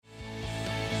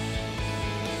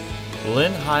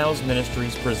Lynn Hiles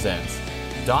Ministries presents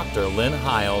Dr. Lynn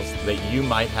Hiles, that you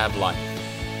might have life.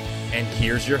 And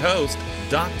here's your host,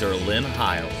 Dr. Lynn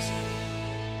Hiles.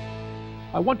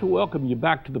 I want to welcome you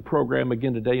back to the program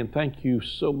again today, and thank you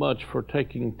so much for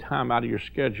taking time out of your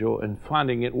schedule and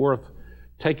finding it worth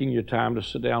taking your time to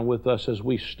sit down with us as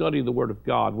we study the Word of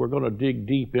God. We're going to dig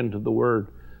deep into the Word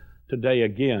today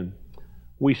again.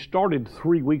 We started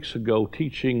 3 weeks ago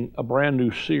teaching a brand new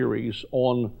series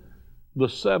on the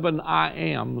 7 I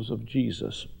Ams of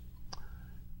Jesus.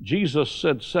 Jesus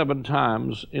said 7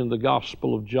 times in the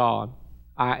Gospel of John,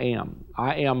 I am.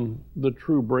 I am the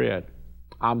true bread.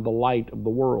 I'm the light of the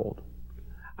world.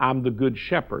 I'm the good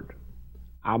shepherd.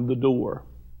 I'm the door.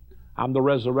 I'm the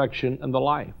resurrection and the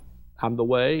life. I'm the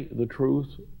way, the truth,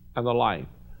 and the life.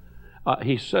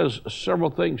 He says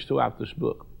several things throughout this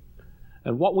book.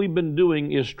 And what we've been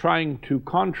doing is trying to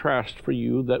contrast for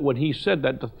you that when he said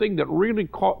that, the thing that really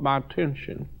caught my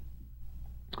attention,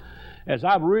 as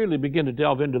I really begin to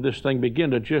delve into this thing, begin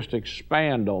to just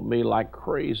expand on me like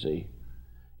crazy,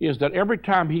 is that every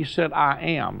time he said, I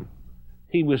am,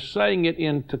 he was saying it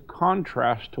into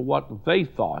contrast to what they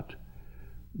thought,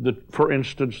 for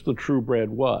instance, the true bread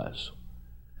was.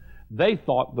 They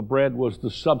thought the bread was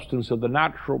the substance of the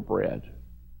natural bread.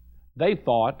 They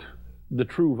thought the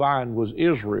true vine was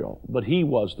Israel, but he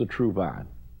was the true vine.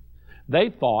 They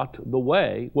thought the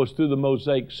way was through the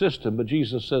Mosaic system, but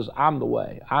Jesus says, I'm the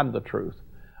way, I'm the truth,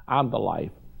 I'm the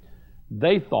life.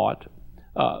 They thought,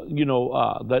 that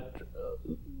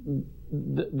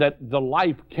the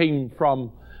life came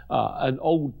from an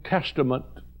Old Testament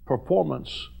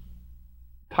performance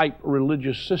type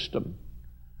religious system.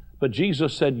 But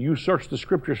Jesus said, you search the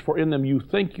Scriptures, for in them you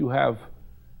think you have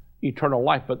eternal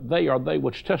life, but they are they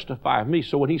which testify of me.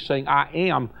 So when he's saying, I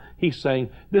am, he's saying,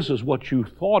 this is what you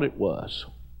thought it was.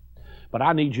 But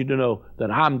I need you to know that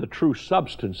I'm the true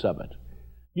substance of it.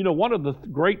 You know, one of the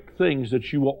great things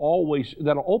that you will always,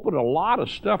 that'll open a lot of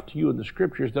stuff to you in the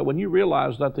Scriptures, that when you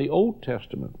realize that the Old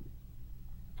Testament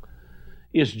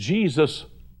is Jesus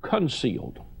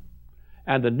concealed,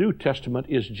 and the New Testament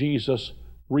is Jesus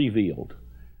revealed.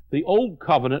 The Old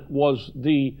Covenant was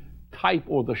the type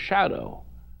or the shadow,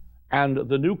 and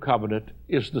the New Covenant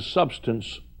is the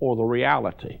substance or the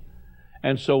reality.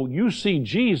 And so you see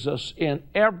Jesus in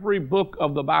every book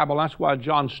of the Bible. That's why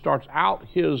John starts out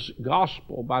his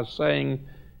gospel by saying,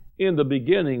 in the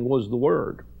beginning was the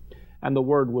Word, and the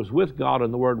Word was with God,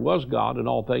 and the Word was God, and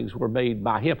all things were made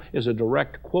by Him, is a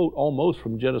direct quote almost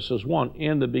from Genesis 1.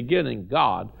 In the beginning,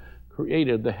 God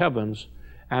created the heavens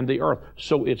and the earth.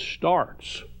 So it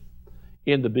starts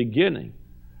in the beginning,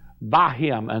 by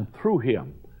Him and through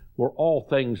Him were all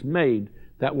things made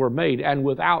that were made, and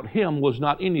without Him was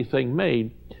not anything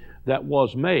made that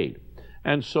was made.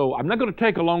 And so I'm not going to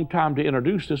take a long time to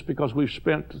introduce this, because we've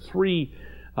spent 3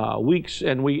 weeks,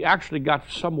 and we actually got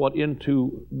somewhat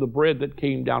into the bread that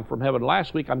came down from heaven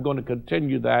last week. I'm going to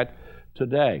continue that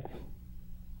today.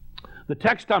 The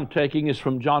text I'm taking is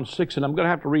from John 6, and I'm going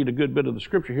to have to read a good bit of the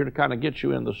Scripture here to kind of get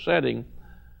you in the setting.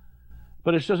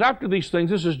 But it says, after these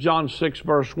things, this is John 6,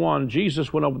 verse 1,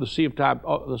 Jesus went over the Sea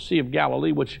of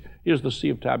Galilee, which is the Sea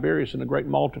of Tiberias, and a great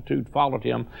multitude followed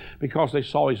him, because they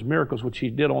saw his miracles which he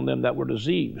did on them that were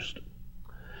diseased.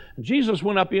 And Jesus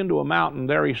went up into a mountain.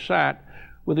 There he sat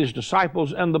with his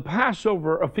disciples, and the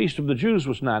Passover, a feast of the Jews,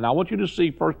 was nigh. Now I want you to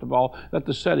see, first of all, that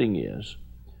the setting is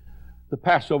the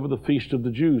Passover, the feast of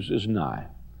the Jews, is nigh.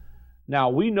 Now,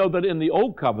 we know that in the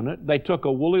Old Covenant, they took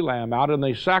a woolly lamb out and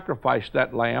they sacrificed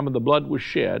that lamb, and the blood was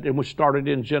shed, and which started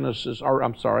in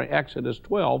Exodus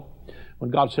 12,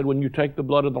 when God said, when you take the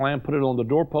blood of the lamb, put it on the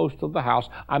doorpost of the house,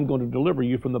 I'm going to deliver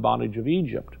you from the bondage of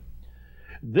Egypt.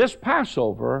 This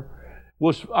Passover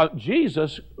was,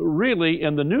 Jesus really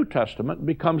in the New Testament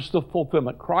becomes the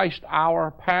fulfillment. Christ,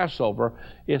 our Passover,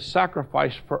 is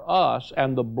sacrificed for us,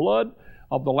 and the blood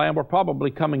of the Lamb. We're probably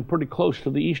coming pretty close to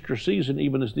the Easter season,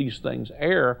 even as these things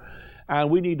air. And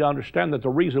we need to understand that the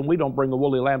reason we don't bring a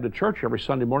woolly lamb to church every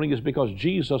Sunday morning is because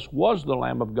Jesus was the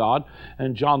Lamb of God.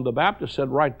 And John the Baptist said,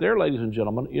 right there, ladies and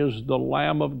gentlemen, is the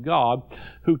Lamb of God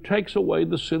who takes away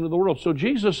the sin of the world. So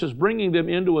Jesus is bringing them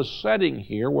into a setting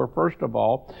here where, first of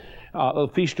all, the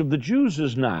feast of the Jews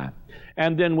is nigh.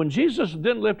 And then when Jesus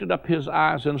then lifted up his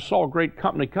eyes and saw great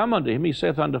company come unto him, he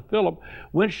saith unto Philip,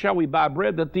 whence shall we buy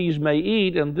bread that these may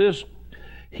eat? And this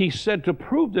he said to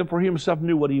prove them, for he himself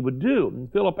knew what he would do.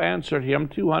 And Philip answered him,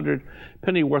 200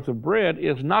 pennyworth of bread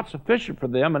is not sufficient for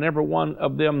them, and every one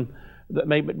of them that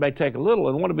may take a little.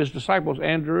 And one of his disciples,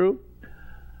 Andrew,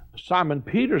 Simon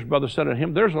Peter's brother, said unto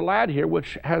him, there's a lad here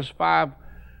which has 5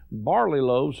 barley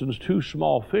loaves and 2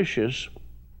 small fishes.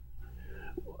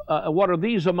 What are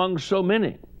these among so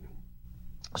many?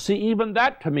 See, even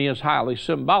that to me is highly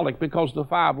symbolic, because the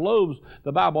 5 loaves,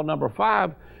 the Bible number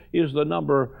 5, is the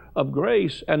number of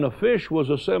grace, and the fish was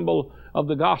a symbol of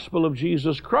the gospel of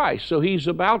Jesus Christ. So he's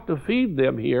about to feed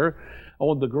them here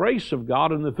on the grace of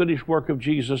God and the finished work of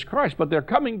Jesus Christ. But they're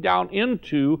coming down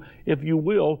into, if you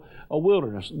will, a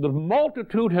wilderness. The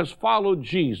multitude has followed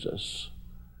Jesus.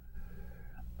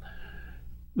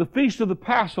 The Feast of the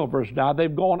Passover is now.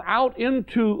 They've gone out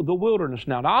into the wilderness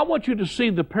now. Now, I want you to see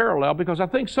the parallel, because I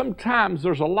think sometimes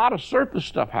there's a lot of surface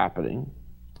stuff happening,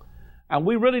 and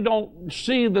we really don't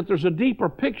see that there's a deeper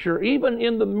picture, even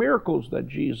in the miracles that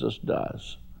Jesus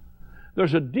does.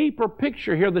 There's a deeper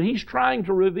picture here that he's trying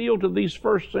to reveal to these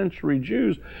first century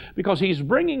Jews, because he's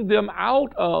bringing them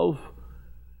out of,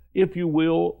 if you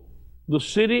will, the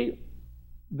city.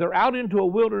 They're out into a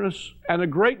wilderness, and a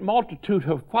great multitude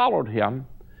have followed him.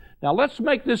 Now let's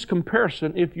make this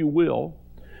comparison, if you will,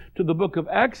 to the book of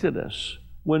Exodus,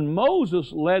 when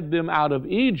Moses led them out of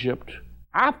Egypt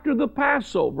after the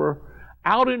Passover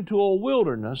out into a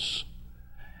wilderness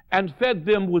and fed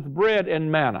them with bread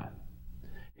and manna.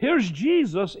 Here's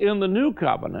Jesus in the new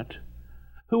covenant,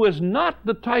 who is not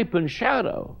the type and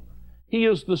shadow. He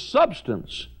is the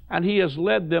substance, and he has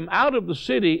led them out of the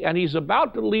city, and he's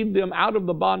about to lead them out of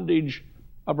the bondage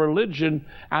of religion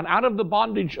and out of the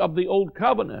bondage of the old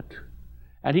covenant.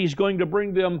 And he's going to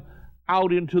bring them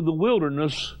out into the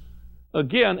wilderness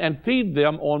again and feed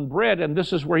them on bread. And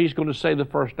this is where he's going to say the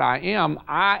first I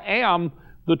am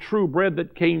the true bread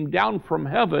that came down from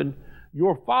heaven.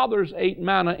 Your fathers ate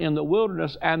manna in the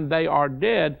wilderness, and they are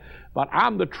dead, but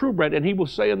I'm the true bread. And he will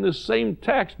say in this same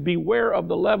text, beware of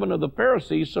the leaven of the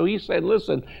Pharisees. So he said,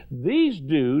 listen, these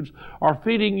dudes are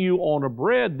feeding you on a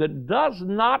bread that does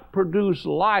not produce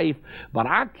life, but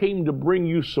I came to bring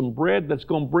you some bread that's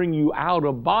going to bring you out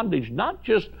of bondage, not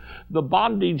just the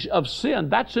bondage of sin,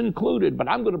 that's included, but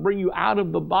I'm going to bring you out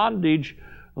of the bondage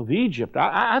of Egypt.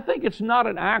 I think it's not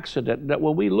an accident that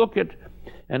when we look at,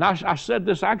 and I said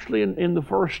this actually in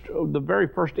the very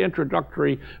first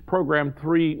introductory program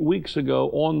 3 weeks ago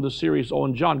on the series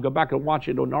on John. Go back and watch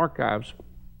it on archives.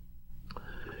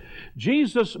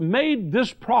 Jesus made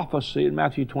this prophecy in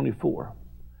Matthew 24.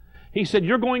 He said,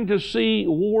 you're going to see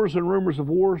wars and rumors of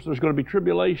wars. There's going to be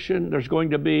tribulation. There's going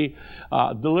to be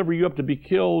deliver you up to be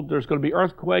killed. There's going to be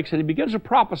earthquakes. And he begins to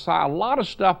prophesy a lot of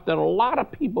stuff that a lot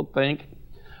of people think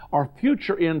are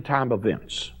future end time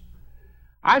events.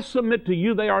 I submit to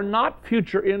you, they are not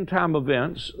future end time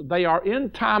events. They are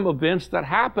end time events that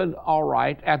happened, all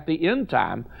right, at the end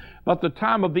time. But the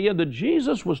time of the end that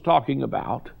Jesus was talking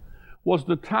about was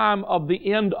the time of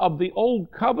the end of the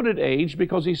old covenant age,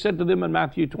 because he said to them in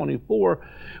Matthew 24,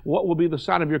 what will be the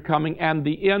sign of your coming and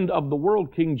the end of the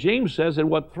world, King James says. And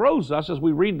what throws us as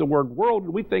we read the word world,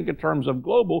 we think in terms of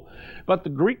global, but the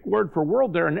Greek word for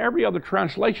world there in every other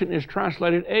translation is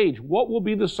translated age. What will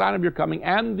be the sign of your coming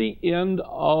and the end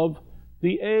of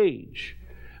the age?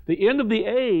 The end of the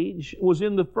age was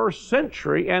in the first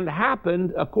century and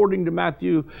happened, according to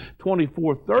Matthew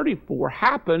 24:34,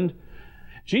 happened.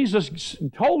 Jesus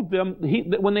told them,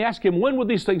 when they asked him, when would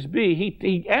these things be?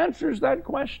 He answers that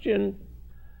question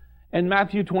in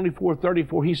Matthew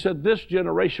 24:34. He said, this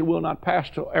generation will not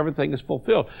pass till everything is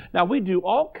fulfilled. Now, we do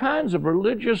all kinds of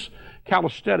religious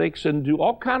calisthenics and do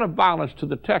all kind of violence to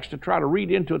the text to try to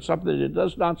read into it something that it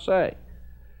does not say.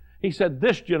 He said,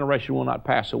 this generation will not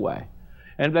pass away.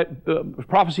 And that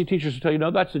prophecy teachers will tell you,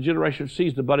 no, that's the generation that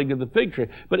sees the budding of the fig tree.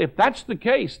 But if that's the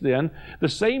case, then the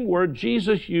same word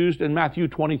Jesus used in Matthew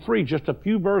 23, just a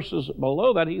few verses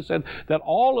below that, he said that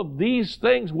all of these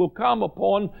things will come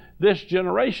upon this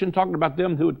generation, talking about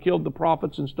them who had killed the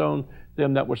prophets and stoned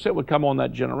them that were sent would come on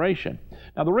that generation.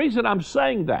 Now, the reason I'm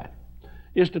saying that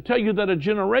is to tell you that a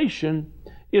generation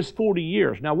is 40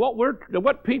 years. Now,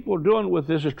 what people are doing with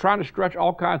this is trying to stretch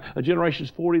all kinds. A generation's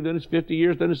 40, then it's 50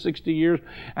 years, then it's 60 years,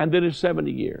 and then it's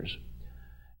 70 years.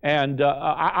 And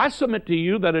I submit to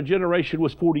you that a generation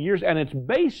was 40 years, and it's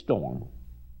based on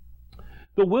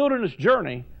the wilderness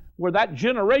journey where that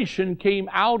generation came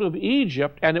out of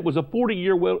Egypt, and it was a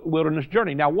 40-year wilderness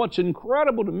journey. Now, what's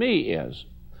incredible to me is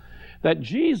that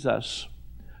Jesus,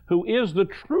 who is the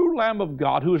true Lamb of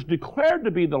God, who is declared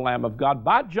to be the Lamb of God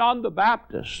by John the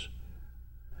Baptist,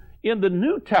 in the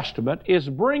New Testament is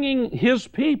bringing his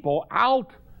people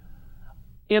out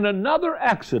in another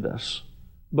Exodus.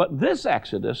 But this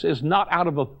Exodus is not out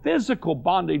of a physical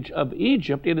bondage of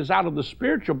Egypt. It is out of the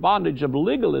spiritual bondage of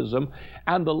legalism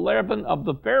and the leaven of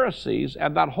the Pharisees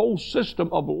and that whole system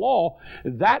of law.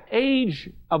 That age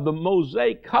of the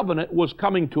Mosaic covenant was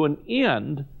coming to an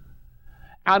end,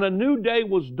 and a new day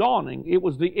was dawning. It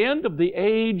was the end of the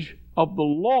age of the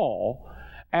law,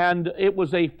 And it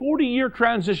was a 40-year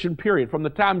transition period from the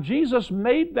time Jesus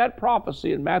made that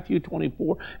prophecy in Matthew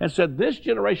 24 and said, this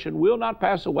generation will not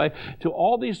pass away till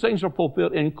all these things are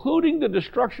fulfilled, including the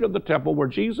destruction of the temple, where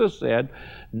Jesus said,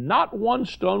 not one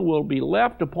stone will be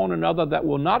left upon another that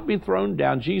will not be thrown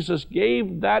down. Jesus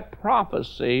gave that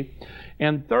prophecy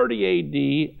in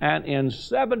 30 AD, and in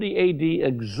 70 AD,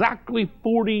 exactly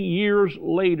 40 years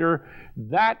later,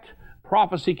 that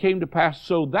prophecy came to pass.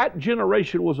 So that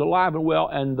generation was alive and well,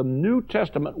 and the New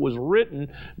Testament was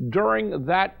written during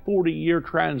that 40-year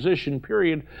transition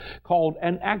period called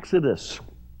an Exodus.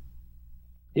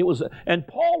 And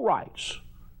Paul writes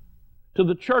to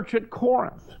the church at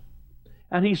Corinth,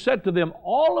 and he said to them,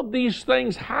 all of these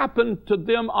things happened to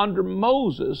them under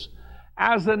Moses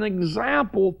as an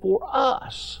example for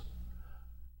us.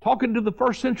 Talking to the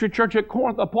first century church at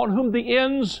Corinth, upon whom the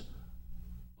ends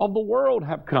of the world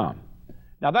have come.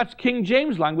 Now that's King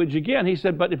James language again. He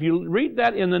said, but if you read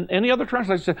that in any other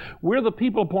translation, we're the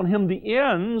people upon whom the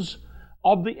ends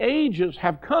of the ages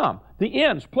have come. The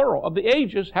ends, plural, of the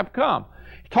ages have come.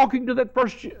 Talking to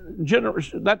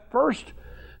that first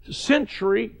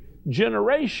century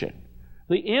generation.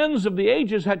 The ends of the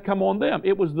ages had come on them.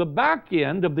 It was the back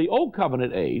end of the Old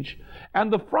Covenant age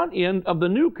and the front end of the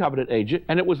New Covenant age,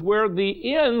 and it was where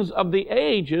the ends of the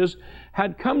ages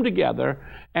had come together,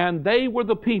 and they were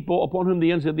the people upon whom the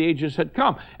ends of the ages had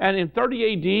come. And in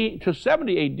 30 AD to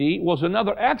 70 AD was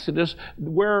another Exodus,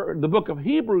 where the book of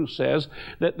Hebrews says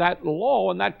that that law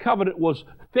and that covenant was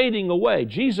fading away.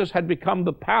 Jesus had become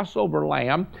the Passover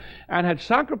lamb and had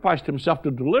sacrificed himself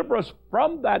to deliver us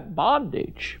from that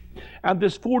bondage. And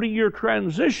this 40-year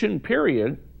transition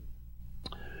period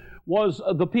was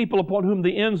the people upon whom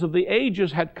the ends of the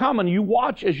ages had come. And you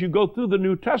watch as you go through the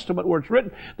New Testament where it's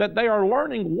written that they are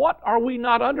learning, what are we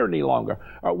not under any longer?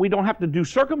 We don't have to do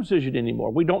circumcision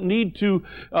anymore. We don't need to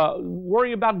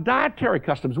worry about dietary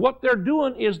customs. What they're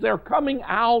doing is they're coming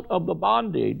out of the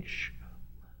bondage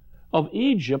of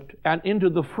Egypt and into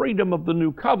the freedom of the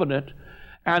new covenant.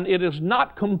 And it is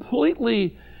not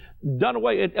completely done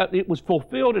away. It was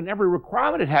fulfilled, and every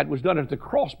requirement it had was done at the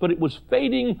cross, but it was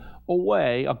fading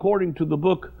away, according to the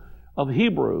book of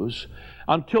Hebrews,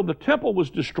 until the temple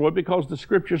was destroyed, because the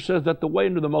scripture says that the way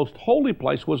into the most holy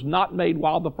place was not made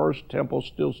while the first temple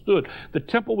still stood. The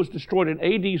temple was destroyed in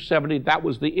AD 70. That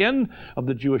was the end of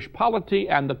the Jewish polity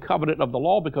and the covenant of the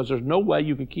law, because there's no way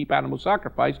you could keep animal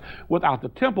sacrifice without the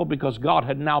temple, because God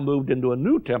had now moved into a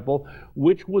new temple,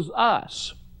 which was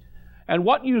us. And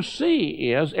what you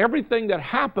see is everything that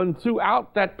happened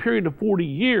throughout that period of 40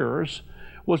 years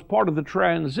was part of the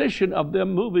transition of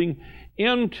them moving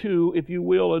into, if you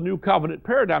will, a new covenant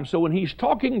paradigm. So when he's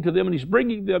talking to them and he's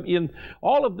bringing them in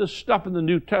all of this stuff in the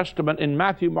New Testament in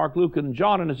Matthew, Mark, Luke, and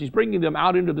John, and as he's bringing them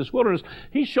out into this wilderness,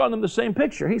 he's showing them the same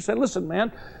picture. He said, listen,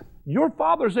 man, your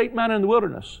fathers ate manna in the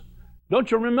wilderness.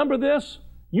 Don't you remember this?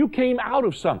 You came out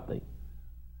of something.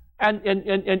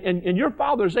 And your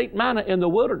fathers ate manna in the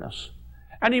wilderness.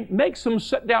 And he makes them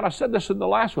sit down, I said this in the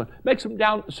last one, makes them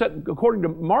down, sit, according to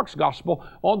Mark's gospel,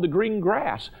 on the green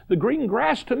grass. The green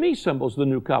grass to me symbols the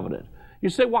new covenant. You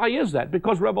say, why is that?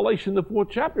 Because Revelation, the 4th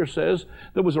chapter, says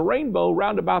there was a rainbow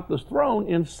round about the throne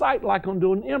in sight like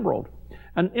unto an emerald.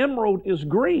 An emerald is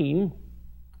green,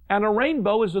 and a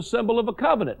rainbow is a symbol of a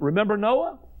covenant. Remember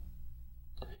Noah?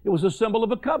 It was a symbol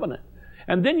of a covenant.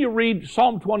 And then you read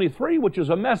Psalm 23, which is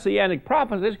a messianic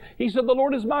prophecy. He said, the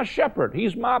Lord is my shepherd.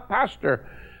 He's my pastor.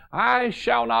 I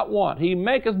shall not want. He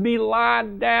maketh me lie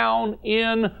down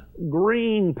in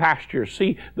green pastures.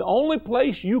 See, the only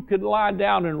place you could lie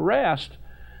down and rest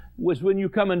was when you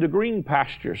come into green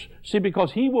pastures. See,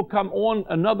 because he will come on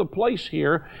another place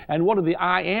here, and one of the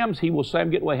I ams, he will say, I'm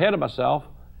getting way ahead of myself.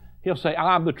 He'll say,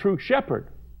 I'm the true shepherd.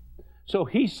 So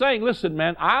he's saying, listen,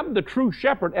 man, I'm the true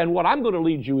shepherd, and what I'm going to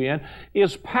lead you in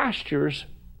is pastures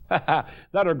that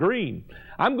are green.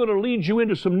 I'm going to lead you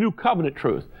into some new covenant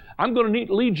truth. I'm going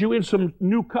to lead you in some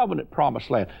new covenant promised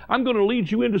land. I'm going to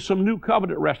lead you into some new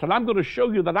covenant rest, and I'm going to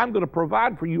show you that I'm going to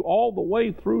provide for you all the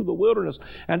way through the wilderness.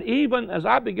 And even as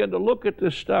I began to look at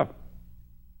this stuff,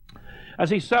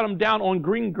 as he set them down on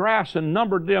green grass and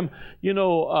numbered them,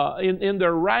 in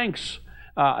their ranks,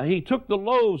 he took the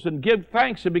loaves and gave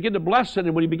thanks and began to bless it.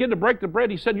 And when he began to break the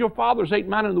bread, he said, your fathers ate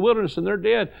manna in the wilderness and they're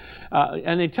dead.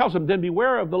 And he tells them, then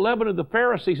beware of the leaven of the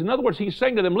Pharisees. In other words, he's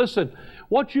saying to them, listen,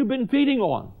 what you've been feeding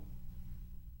on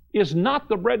is not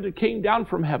the bread that came down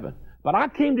from heaven, but I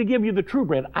came to give you the true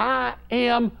bread. I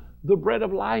am the bread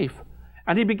of life.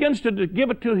 And he begins to give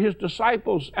it to his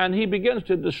disciples, and he begins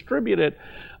to distribute it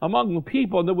among the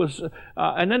people.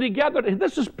 And then he gathered,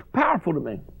 this is powerful to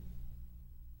me.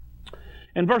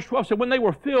 And verse 12 said, when they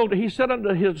were filled, he said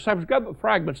unto his disciples, gather the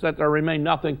fragments that there remain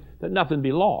nothing, that nothing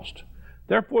be lost.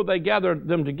 Therefore they gathered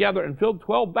them together and filled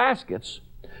 12 baskets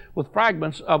with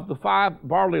fragments of the 5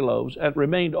 barley loaves that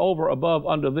remained over above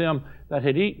unto them that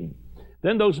had eaten.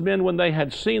 Then those men, when they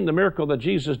had seen the miracle that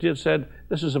Jesus did, said,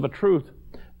 this is of a truth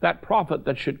that prophet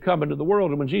that should come into the world.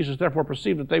 And when Jesus therefore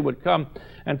perceived that they would come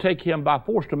and take him by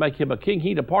force to make him a king,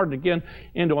 he departed again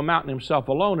into a mountain himself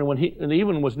alone. And when the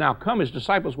evening was now come, his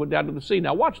disciples went down to the sea.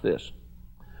 Now watch this.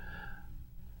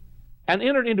 And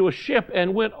entered into a ship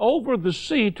and went over the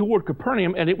sea toward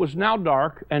Capernaum, and it was now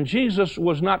dark, and Jesus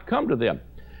was not come to them.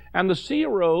 And the sea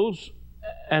arose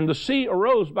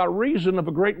by reason of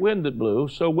a great wind that blew.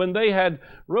 So when they had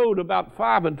rowed about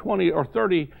 25 or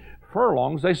 30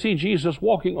 furlongs, they see Jesus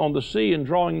walking on the sea and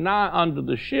drawing nigh unto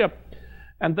the ship,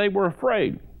 and they were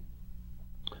afraid.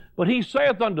 But he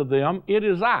saith unto them, it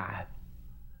is I.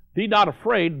 Be not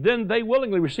afraid. Then they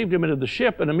willingly received him into the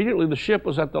ship, and immediately the ship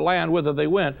was at the land whither they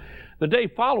went. The day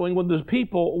following, when the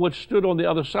people which stood on the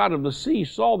other side of the sea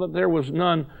saw that there was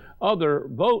none other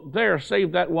boat there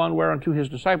save that one whereunto his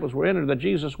disciples were entered, that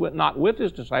Jesus went not with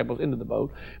his disciples into the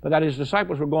boat, but that his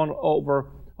disciples were gone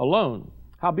over alone.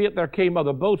 Howbeit there came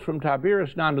other boats from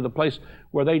Tiberias down to the place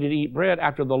where they did eat bread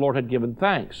after the Lord had given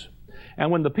thanks. And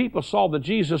when the people saw that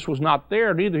Jesus was not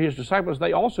there, neither his disciples,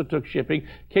 they also took shipping,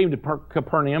 came to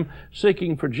Capernaum,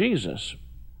 seeking for Jesus.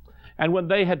 And when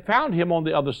they had found him on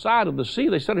the other side of the sea,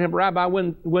 they said to him, Rabbi,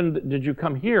 when did you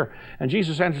come here? And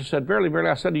Jesus answered and said, verily,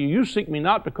 verily, I said to you, you seek me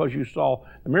not because you saw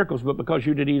the miracles, but because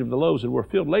you did eat of the loaves and were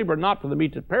filled. Labor not for the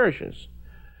meat that perishes,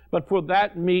 but for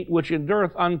that meat which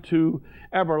endureth unto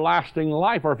everlasting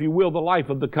life, or if you will, the life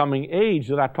of the coming age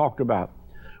that I talked about,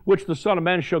 which the Son of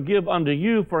Man shall give unto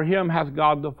you, for him hath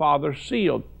God the Father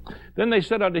sealed. Then they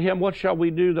said unto him, what shall we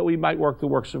do that we might work the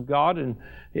works of God? And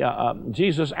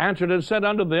Jesus answered and said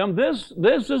unto them, this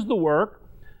is the work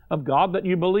of God, that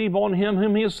you believe on him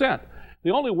whom he has sent.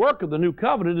 The only work of the new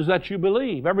covenant is that you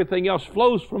believe. Everything else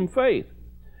flows from faith.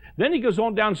 Then he goes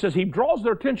on down and says, he draws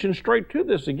their attention straight to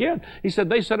this again. He said,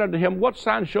 they said unto him, what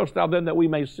sign showest thou then that we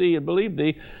may see and believe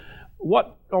thee?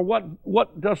 What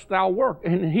dost thou work?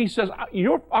 And he says,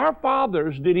 our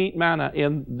fathers did eat manna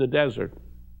in the desert,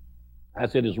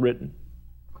 as it is written.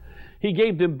 He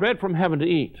gave them bread from heaven to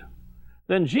eat.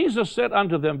 Then Jesus said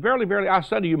unto them, verily, verily, I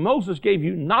say to you, Moses gave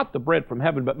you not the bread from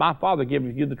heaven, but my Father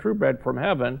giveth you the true bread from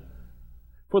heaven.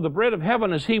 For the bread of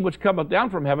heaven is he which cometh down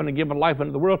from heaven and giveth life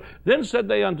unto the world. Then said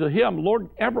they unto him, Lord,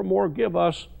 evermore give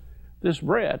us this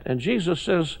bread. And Jesus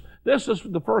says, this is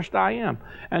the first I am.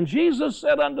 And Jesus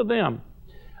said unto them,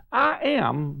 I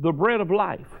am the bread of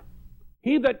life.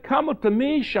 He that cometh to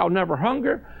me shall never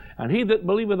hunger, and he that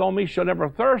believeth on me shall never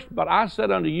thirst. But I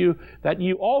said unto you that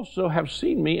you also have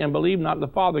seen me, and believe not. The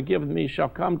Father giveth me shall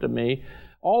come to me.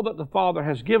 All that the Father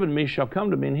has given me shall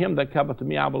come to me, and him that cometh to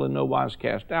me I will in no wise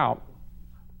cast out.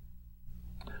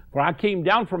 For I came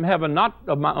down from heaven, not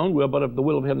of my own will, but of the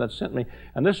will of him that sent me.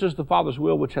 And this is the Father's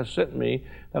will which has sent me,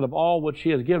 that of all which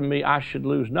he has given me I should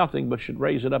lose nothing, but should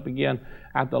raise it up again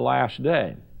at the last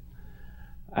day.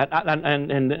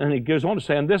 And he goes on to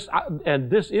say, and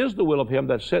this is the will of him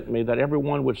that sent me, that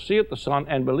everyone which seeth the Son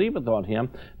and believeth on him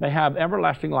may have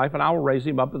everlasting life, and I will raise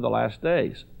him up in the last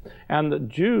days. And the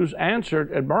Jews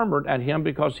answered and murmured at him,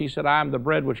 because he said, I am the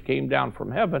bread which came down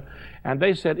from heaven. And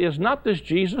they said, is not this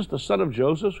Jesus, the son of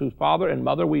Joseph, whose father and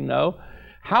mother we know?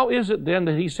 How is it then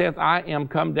that he saith, I am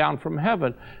come down from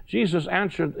heaven? Jesus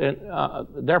answered,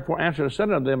 therefore answered and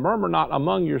said unto them, murmur not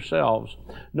among yourselves.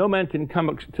 No man can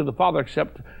come to the Father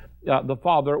except the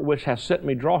Father which has sent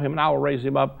me draw him, and I will raise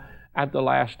him up at the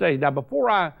last day. Now, before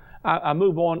I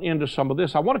move on into some of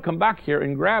this, I want to come back here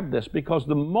and grab this, because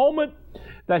the moment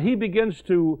that he begins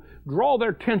to draw their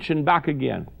attention back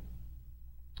again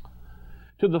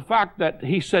to the fact that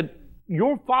he said,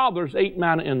 your fathers ate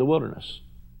manna in the wilderness,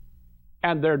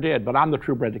 and they're dead, but I'm the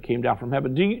true bread that came down from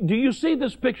heaven. Do you see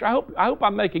this picture? I hope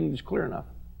I'm making this clear enough.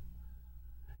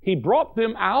 He brought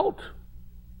them out.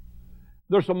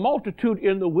 There's a multitude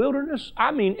in the wilderness.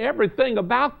 I mean, everything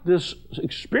about this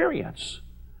experience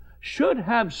should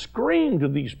have screamed to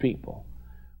these people,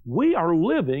 we are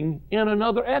living in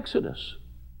another Exodus.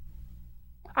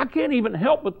 I can't even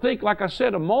help but think, like I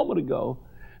said a moment ago,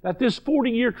 that this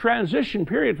 40-year transition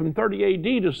period from 30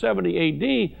 AD to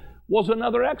 70 AD was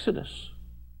another Exodus.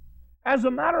 As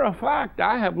a matter of fact,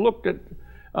 I have looked at,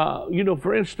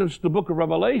 for instance, the book of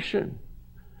Revelation.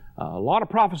 A lot of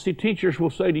prophecy teachers will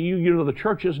say to you, the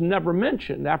church is never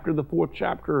mentioned after the 4th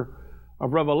chapter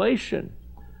of Revelation,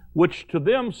 which to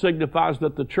them signifies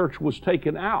that the church was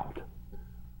taken out.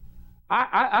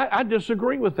 I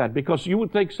disagree with that, because you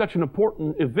would think such an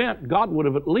important event, God would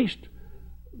have at least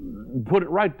put it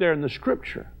right there in the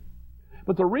Scripture.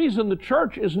 But the reason the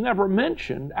church is never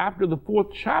mentioned after the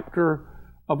 4th chapter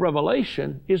of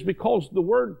Revelation is because the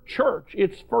word church,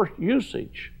 its first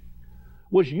usage,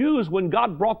 was used when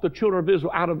God brought the children of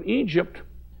Israel out of Egypt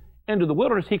into the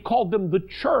wilderness. He called them the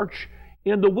church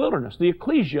in the wilderness, the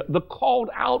ecclesia, the called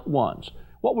out ones.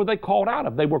 What were they called out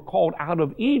of? They were called out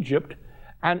of Egypt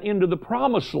and into the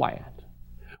promised land.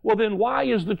 Well, then why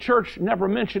is the church never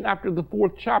mentioned after the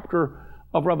 4th chapter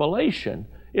of Revelation?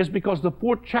 Is because the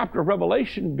 4th chapter of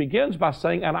Revelation begins by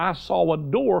saying, and I saw a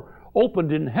door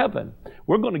opened in heaven.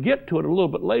 We're going to get to it a little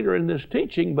bit later in this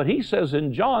teaching, but he says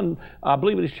in John, I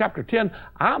believe it is chapter 10,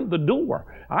 I'm the door.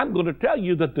 I'm going to tell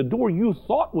you that the door you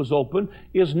thought was open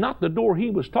is not the door he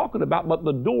was talking about, but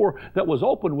the door that was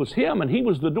open was him, and he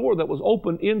was the door that was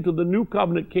open into the new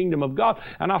covenant kingdom of God.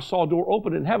 And I saw a door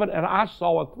open in heaven, and I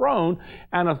saw a throne,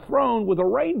 and a throne with a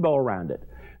rainbow around it.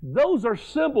 Those are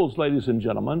symbols, ladies and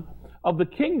gentlemen, of the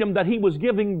kingdom that he was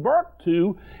giving birth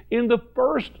to in the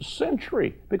 1st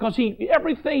century. Because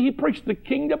everything he preached, the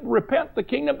kingdom, repent, the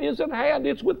kingdom is at hand,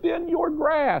 it's within your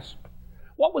grasp.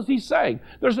 What was he saying?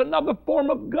 There's another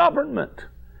form of government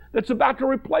that's about to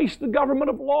replace the government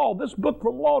of law. This book,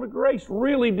 From Law to Grace,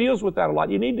 really deals with that a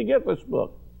lot. You need to get this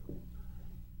book.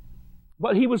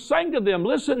 But he was saying to them,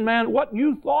 listen, man, what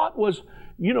you thought was,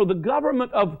 the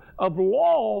government of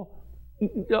law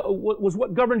was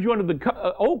what governs you under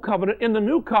the old covenant. In the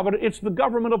new covenant, it's the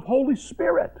government of Holy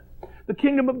Spirit. The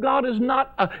kingdom of God is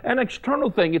not an external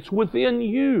thing. It's within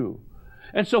you.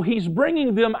 And so he's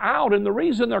bringing them out, and the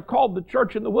reason they're called the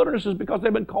church in the wilderness is because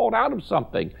they've been called out of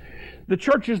something. The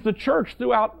church is the church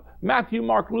throughout Matthew,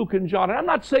 Mark, Luke, and John. And I'm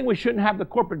not saying we shouldn't have the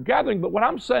corporate gathering, but what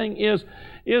I'm saying is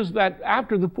that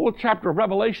after the 4th chapter of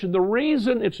Revelation, the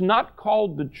reason it's not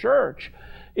called the church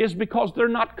is because they're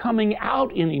not coming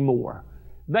out anymore.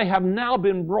 They have now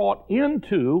been brought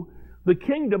into the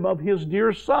kingdom of his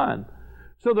dear Son.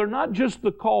 So they're not just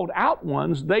the called out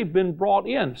ones, they've been brought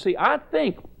in. See, I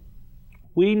think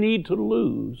we need to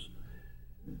lose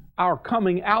our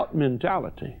coming out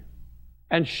mentality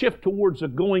and shift towards a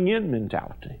going in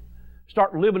mentality.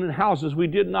 Start living in houses we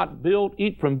did not build,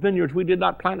 eat from vineyards we did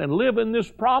not plant, and live in this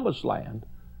promised land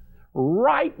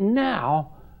right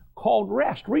now, called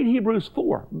rest. Read Hebrews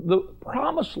 4. The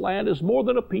promised land is more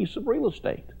than a piece of real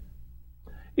estate.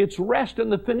 It's rest in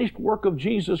the finished work of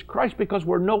Jesus Christ, because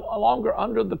we're no longer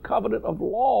under the covenant of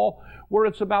law where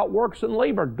it's about works and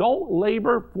labor. Don't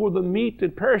labor for the meat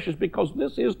that perishes, because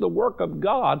this is the work of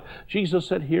God. Jesus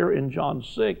said here in John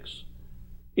 6,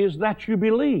 is that you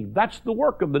believe. That's the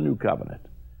work of the new covenant.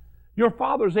 Your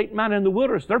fathers ate manna in the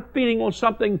wilderness. They're feeding on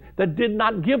something that did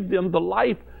not give them the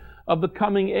life of the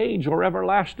coming age or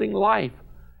everlasting life,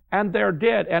 and they're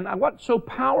dead. And what's so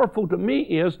powerful to me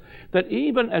is that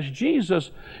even as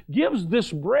Jesus gives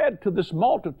this bread to this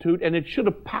multitude, and it should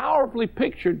have powerfully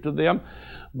pictured to them,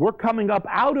 we're coming up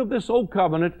out of this old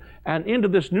covenant and into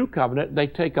this new covenant. They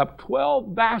take up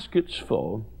 12 baskets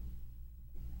full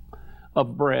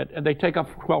of bread, and they take up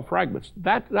 12 fragments.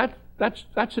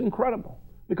 That's incredible,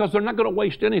 because they're not going to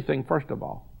waste anything, first of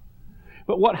all.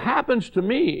 But what happens to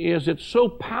me is it so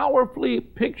powerfully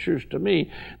pictures to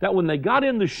me that when they got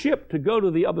in the ship to go to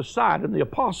the other side, and the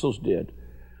apostles did,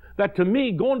 that to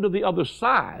me going to the other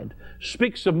side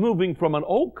speaks of moving from an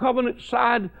old covenant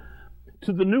side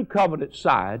to the new covenant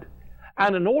side.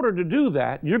 And in order to do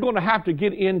that, you're going to have to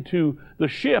get into the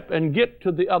ship and get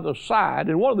to the other side.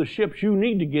 And one of the ships you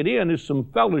need to get in is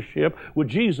some fellowship with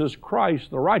Jesus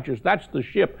Christ the righteous. That's the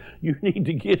ship you need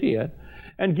to get in.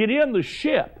 And get in the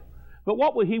ship. But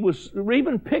what he was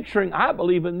even picturing, I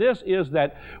believe, in this is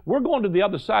that we're going to the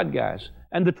other side, guys,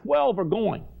 and the 12 are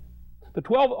going. The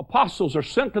 12 apostles are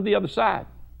sent to the other side.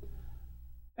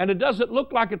 And it doesn't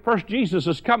look like at first Jesus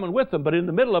is coming with them, but in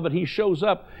the middle of it, he shows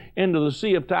up into the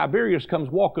Sea of Tiberias, comes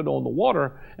walking on the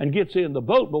water, and gets in the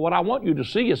boat. But what I want you to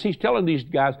see is he's telling these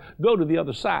guys, go to the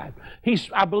other side.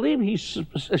 I believe he's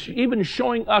even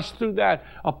showing us through that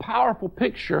a powerful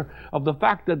picture of the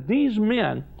fact that these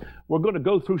men were going to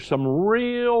go through some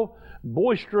real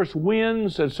boisterous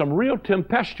winds and some real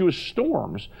tempestuous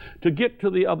storms to get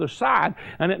to the other side.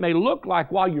 And it may look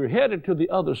like while you're headed to the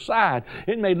other side,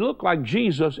 it may look like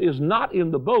Jesus is not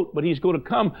in the boat, but he's going to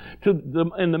come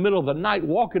in the middle of the night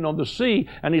walking on the sea.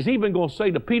 And he's even going to say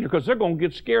to Peter, because they're going to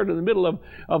get scared in the middle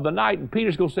of the night, and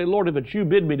Peter's going to say, Lord, if it's you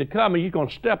bid me to come, and you're going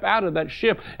to step out of that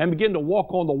ship and begin to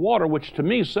walk on the water, which to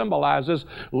me symbolizes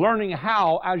learning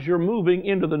how, as you're moving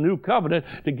into the new covenant,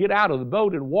 to get out out of the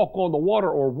boat and walk on the water,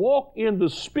 or walk in the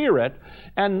Spirit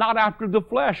and not after the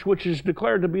flesh, which is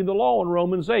declared to be the law in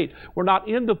Romans 8. We're not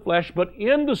in the flesh, but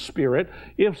in the Spirit,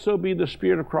 if so be the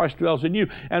Spirit of Christ dwells in you.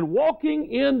 And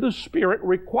walking in the Spirit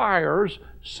requires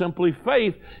simply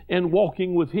faith in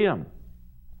walking with Him.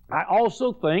 I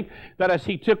also think that as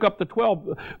He took up the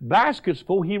 12 baskets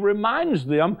full, He reminds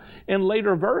them in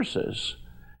later verses.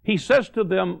 He says to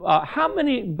them, how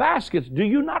many baskets do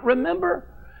you not remember?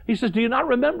 He says, do you not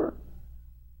remember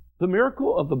the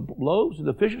miracle of the loaves and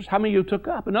the fishes? How many you took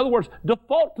up? In other words,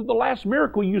 default to the last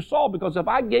miracle you saw, because if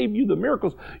I gave you the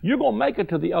miracles, you're going to make it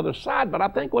to the other side. But I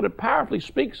think what it powerfully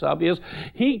speaks of is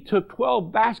He took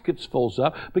 12 baskets full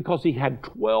up because He had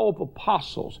 12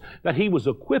 apostles that He was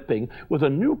equipping with a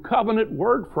new covenant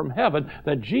word from heaven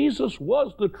that Jesus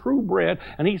was the true bread.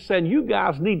 And He said, you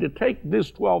guys need to take this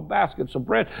 12 baskets of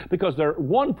bread, because they're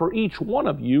one for each one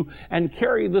of you, and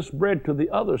carry this bread to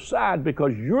the other side,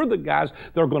 because you're the guys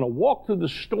that are going to walk through the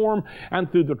storm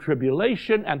and through the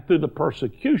tribulation and through the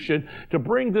persecution to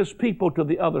bring this people to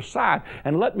the other side.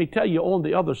 And let me tell you, on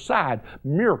the other side,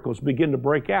 miracles begin to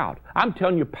break out. I'm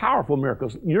telling you, powerful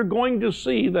miracles. You're going to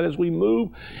see that as we move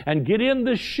and get in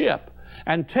this ship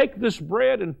and take this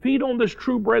bread and feed on this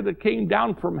true bread that came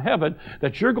down from heaven,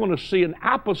 that you're going to see an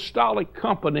apostolic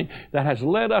company that has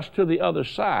led us to the other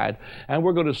side, and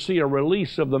we're going to see a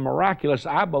release of the miraculous,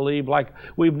 I believe, like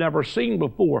we've never seen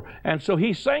before. And so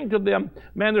He's saying to them,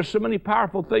 man, there's so many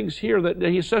powerful things here that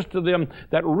He says to them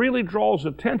that really draws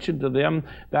attention to them,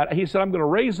 that He said, I'm going to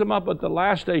raise them up at the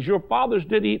last days. Your fathers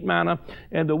did eat manna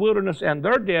in the wilderness, and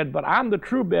they're dead, but I'm the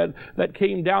true bread that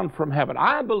came down from heaven.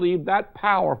 I believe that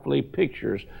powerfully pictures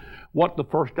what the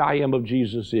first I am of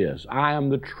Jesus is. I am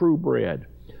the true bread.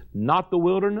 Not the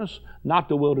wilderness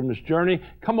journey.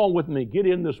 Come on with me. Get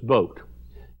in this boat.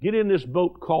 Get in this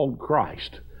boat called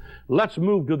Christ. Let's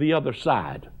move to the other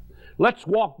side.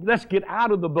 Let's get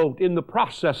out of the boat in the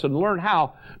process and learn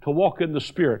how to walk in the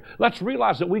Spirit. Let's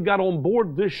realize that we got on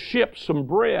board this ship some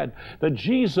bread that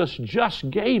Jesus just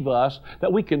gave us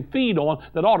that we can feed on,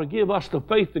 that ought to give us the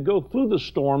faith to go through the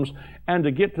storms and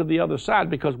to get to the other side.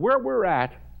 Because where we're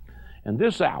at in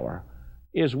this hour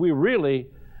is we really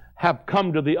have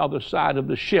come to the other side of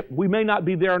the ship. We may not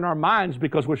be there in our minds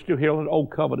because we're still hearing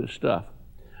old covenant stuff.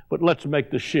 But let's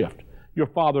make the shift. Your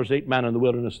fathers ate manna in the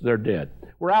wilderness, they're dead.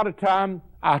 We're out of time.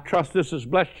 I trust this has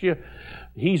blessed you.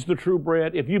 He's the true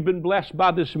bread. If you've been blessed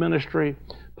by this ministry,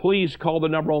 please call the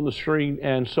number on the screen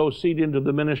and sow seed into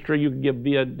the ministry. You can give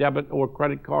via debit or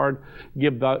credit card,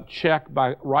 give a check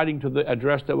by writing to the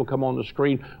address that will come on the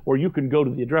screen, or you can go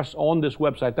to the address on this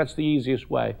website. That's the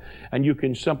easiest way. And you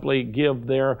can simply give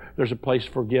there. There's a place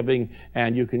for giving,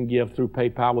 and you can give through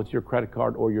PayPal with your credit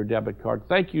card or your debit card.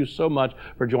 Thank you so much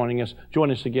for joining us. Join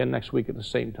us again next week at the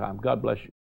same time. God bless you.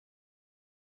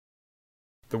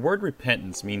 The word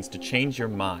repentance means to change your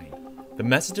mind. The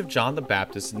message of John the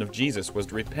Baptist and of Jesus was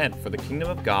to repent, for the kingdom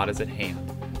of God is at hand.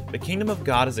 The kingdom of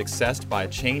God is accessed by a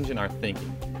change in our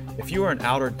thinking. If you are in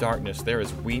outer darkness, there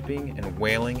is weeping and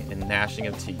wailing and gnashing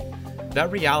of teeth.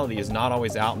 That reality is not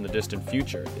always out in the distant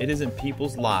future. It is in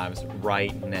people's lives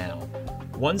right now.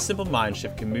 One simple mind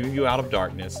shift can move you out of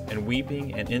darkness and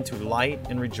weeping and into light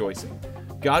and rejoicing.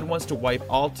 God wants to wipe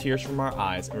all tears from our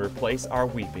eyes and replace our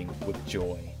weeping with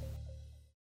joy.